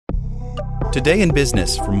Today in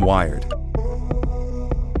Business from Wired.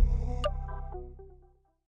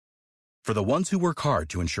 For the ones who work hard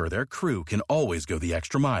to ensure their crew can always go the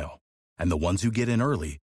extra mile, and the ones who get in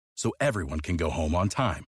early so everyone can go home on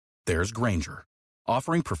time, there's Grainger,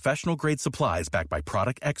 offering professional-grade supplies backed by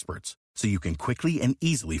product experts so you can quickly and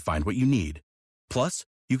easily find what you need. Plus,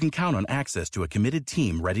 you can count on access to a committed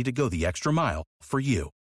team ready to go the extra mile for you.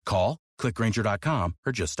 Call, click Grainger.com,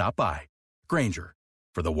 or just stop by. Grainger,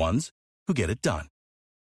 for the ones who get it done.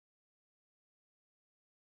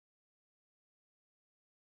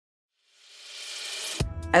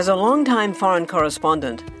 As a longtime foreign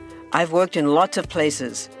correspondent, I've worked in lots of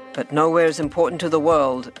places, but nowhere as important to the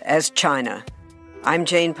world as China. I'm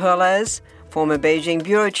Jane Perlez, former Beijing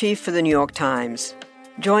bureau chief for the New York Times.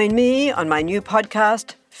 Join me on my new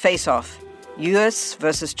podcast, Face Off, U.S.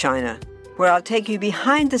 versus China, where I'll take you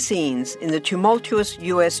behind the scenes in the tumultuous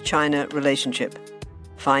U.S.-China relationship.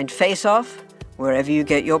 Find Face Off wherever you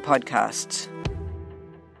get your podcasts.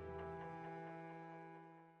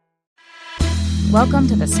 Welcome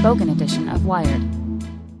to the spoken edition of Wired.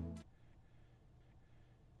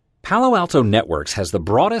 Palo Alto Networks has the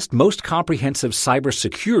broadest, most comprehensive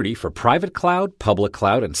cybersecurity for private cloud, public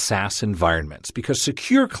cloud, and SaaS environments because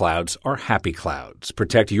secure clouds are happy clouds.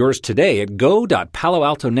 Protect yours today at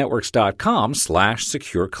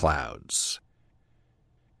go.paloaltonetworks.com/secureclouds.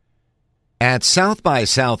 At South by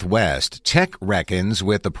Southwest, tech reckons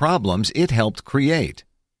with the problems it helped create.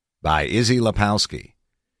 By Izzy Lepowski.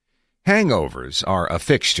 Hangovers are a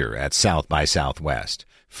fixture at South by Southwest.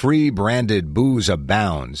 Free branded booze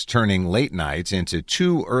abounds, turning late nights into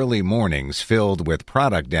 2 early mornings filled with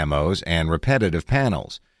product demos and repetitive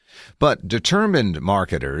panels. But determined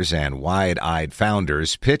marketers and wide-eyed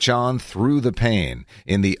founders pitch on through the pain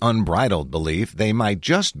in the unbridled belief they might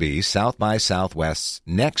just be South by Southwest's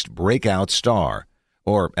next breakout star,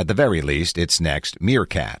 or at the very least, its next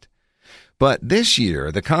Meerkat. But this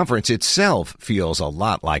year, the conference itself feels a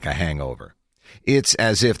lot like a hangover. It's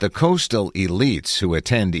as if the coastal elites who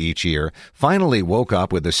attend each year finally woke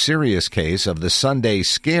up with a serious case of the Sunday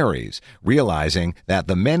scaries, realizing that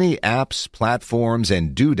the many apps, platforms,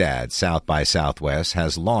 and doodads South by Southwest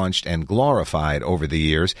has launched and glorified over the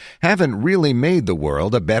years haven't really made the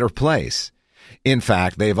world a better place. In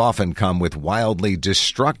fact, they've often come with wildly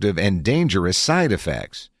destructive and dangerous side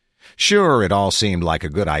effects. Sure, it all seemed like a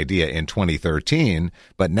good idea in 2013,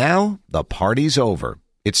 but now the party's over.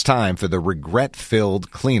 It's time for the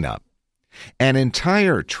regret-filled cleanup. An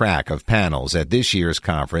entire track of panels at this year's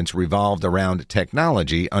conference revolved around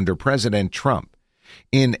technology under President Trump.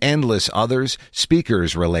 In endless others,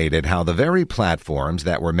 speakers related how the very platforms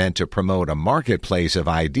that were meant to promote a marketplace of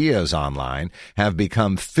ideas online have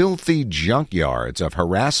become filthy junkyards of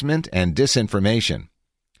harassment and disinformation.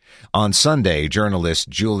 On Sunday, journalists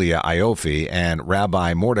Julia Ioffe and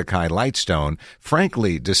Rabbi Mordecai Lightstone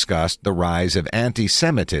frankly discussed the rise of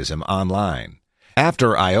anti-Semitism online.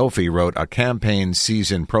 After Ioffe wrote a campaign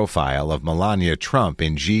season profile of Melania Trump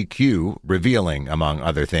in GQ, revealing, among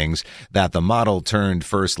other things, that the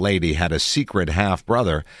model-turned-first lady had a secret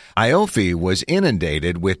half-brother, Ioffe was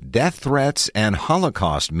inundated with death threats and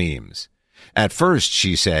Holocaust memes. At first,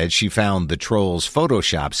 she said she found the trolls'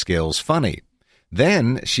 Photoshop skills funny.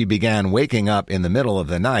 Then she began waking up in the middle of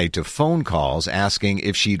the night to phone calls asking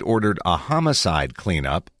if she'd ordered a homicide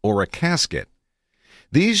cleanup or a casket.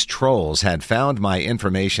 These trolls had found my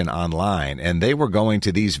information online, and they were going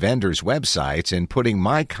to these vendors' websites and putting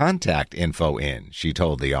my contact info in, she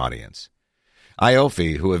told the audience.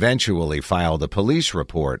 Ioffe, who eventually filed a police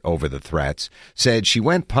report over the threats, said she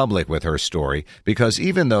went public with her story because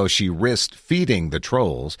even though she risked feeding the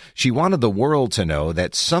trolls, she wanted the world to know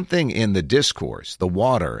that something in the discourse, the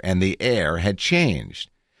water, and the air had changed.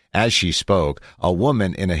 As she spoke, a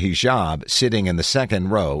woman in a hijab sitting in the second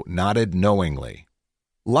row nodded knowingly.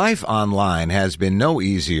 Life online has been no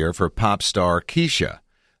easier for pop star Keisha.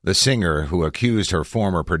 The singer, who accused her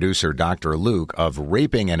former producer Dr. Luke of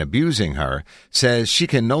raping and abusing her, says she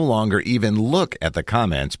can no longer even look at the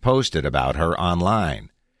comments posted about her online.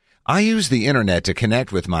 I use the internet to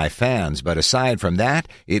connect with my fans, but aside from that,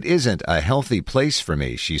 it isn't a healthy place for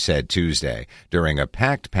me, she said Tuesday during a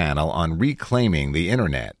packed panel on reclaiming the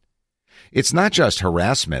internet. It's not just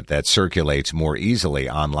harassment that circulates more easily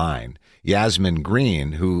online. Yasmin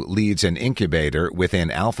Green, who leads an incubator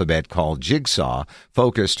within Alphabet called Jigsaw,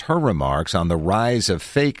 focused her remarks on the rise of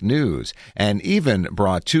fake news and even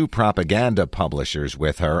brought 2 propaganda publishers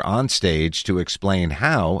with her on stage to explain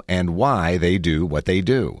how and why they do what they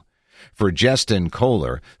do. For Justin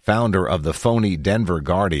Kohler, founder of the phony Denver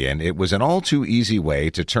Guardian, it was an all-too-easy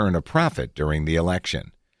way to turn a profit during the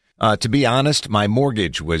election. To be honest, my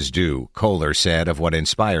mortgage was due, Kohler said of what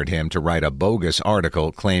inspired him to write a bogus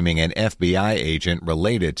article claiming an FBI agent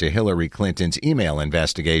related to Hillary Clinton's email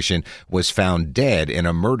investigation was found dead in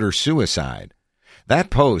a murder-suicide.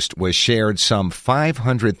 That post was shared some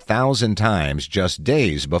 500,000 times just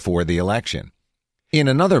days before the election. In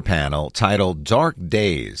another panel titled Dark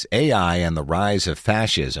Days, AI and the Rise of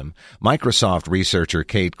Fascism, Microsoft researcher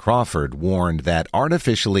Kate Crawford warned that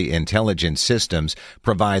artificially intelligent systems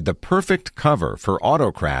provide the perfect cover for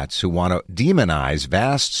autocrats who want to demonize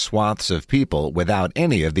vast swaths of people without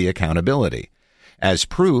any of the accountability. As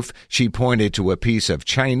proof, she pointed to a piece of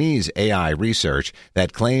Chinese AI research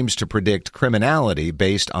that claims to predict criminality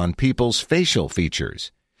based on people's facial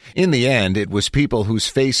features. In the end, it was people whose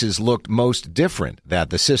faces looked most different that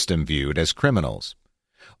the system viewed as criminals.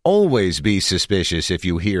 Always be suspicious if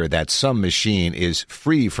you hear that some machine is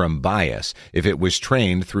free from bias if it was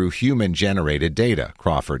trained through human-generated data,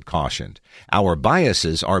 Crawford cautioned. Our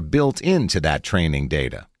biases are built into that training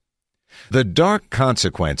data. The dark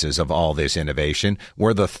consequences of all this innovation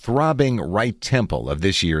were the throbbing right temple of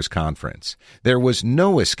this year's conference. There was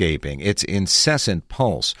no escaping its incessant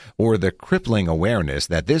pulse or the crippling awareness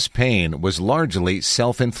that this pain was largely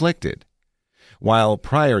self-inflicted. While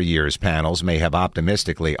prior years' panels may have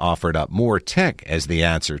optimistically offered up more tech as the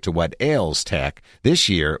answer to what ails tech, this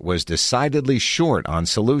year was decidedly short on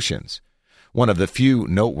solutions. One of the few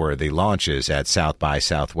noteworthy launches at South by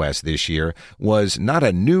Southwest this year was not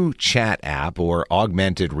a new chat app or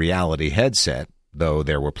augmented reality headset, though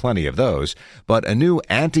there were plenty of those, but a new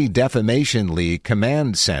Anti-Defamation League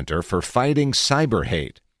command center for fighting cyber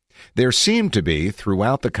hate. There seemed to be,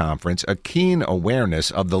 throughout the conference, a keen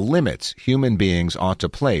awareness of the limits human beings ought to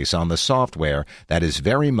place on the software that is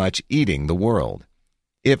very much eating the world.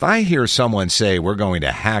 If I hear someone say we're going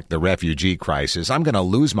to hack the refugee crisis, I'm going to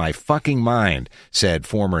lose my fucking mind, said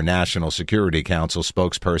former National Security Council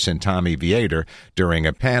spokesperson Tommy Vietor during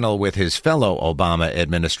a panel with his fellow Obama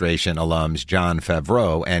administration alums John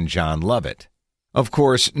Favreau and John Lovett. Of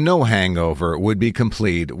course, no hangover would be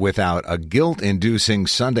complete without a guilt-inducing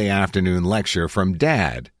Sunday afternoon lecture from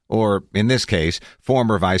Dad, or, in this case,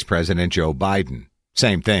 former Vice President Joe Biden.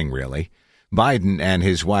 Same thing, really. Biden and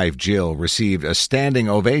his wife Jill received a standing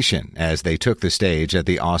ovation as they took the stage at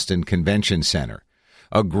the Austin Convention Center.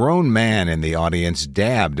 A grown man in the audience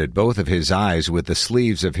dabbed at both of his eyes with the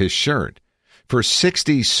sleeves of his shirt. For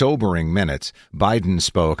 60 sobering minutes, Biden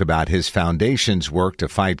spoke about his foundation's work to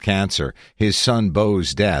fight cancer, his son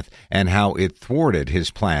Beau's death, and how it thwarted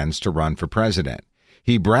his plans to run for president.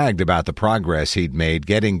 He bragged about the progress he'd made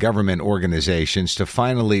getting government organizations to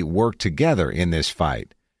finally work together in this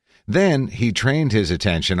fight. Then he trained his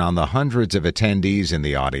attention on the hundreds of attendees in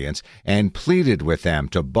the audience and pleaded with them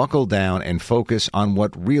to buckle down and focus on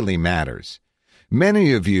what really matters.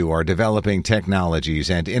 Many of you are developing technologies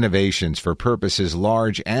and innovations for purposes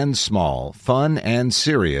large and small, fun and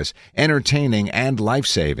serious, entertaining and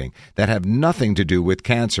life-saving that have nothing to do with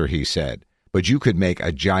cancer, he said, but you could make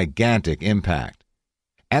a gigantic impact.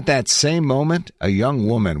 At that same moment, a young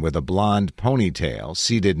woman with a blonde ponytail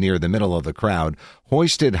seated near the middle of the crowd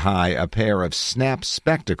hoisted high a pair of snap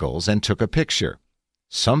spectacles and took a picture.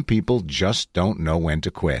 Some people just don't know when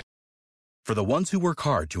to quit. For the ones who work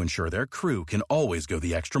hard to ensure their crew can always go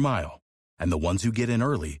the extra mile, and the ones who get in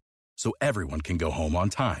early so everyone can go home on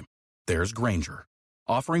time, there's Grainger,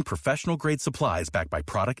 offering professional-grade supplies backed by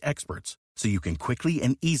product experts so you can quickly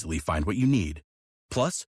and easily find what you need.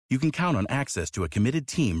 Plus, you can count on access to a committed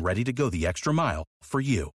team ready to go the extra mile for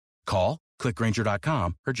you. Call, click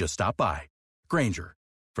Grainger.com, or just stop by. Grainger,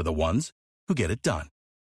 for the ones who get it done.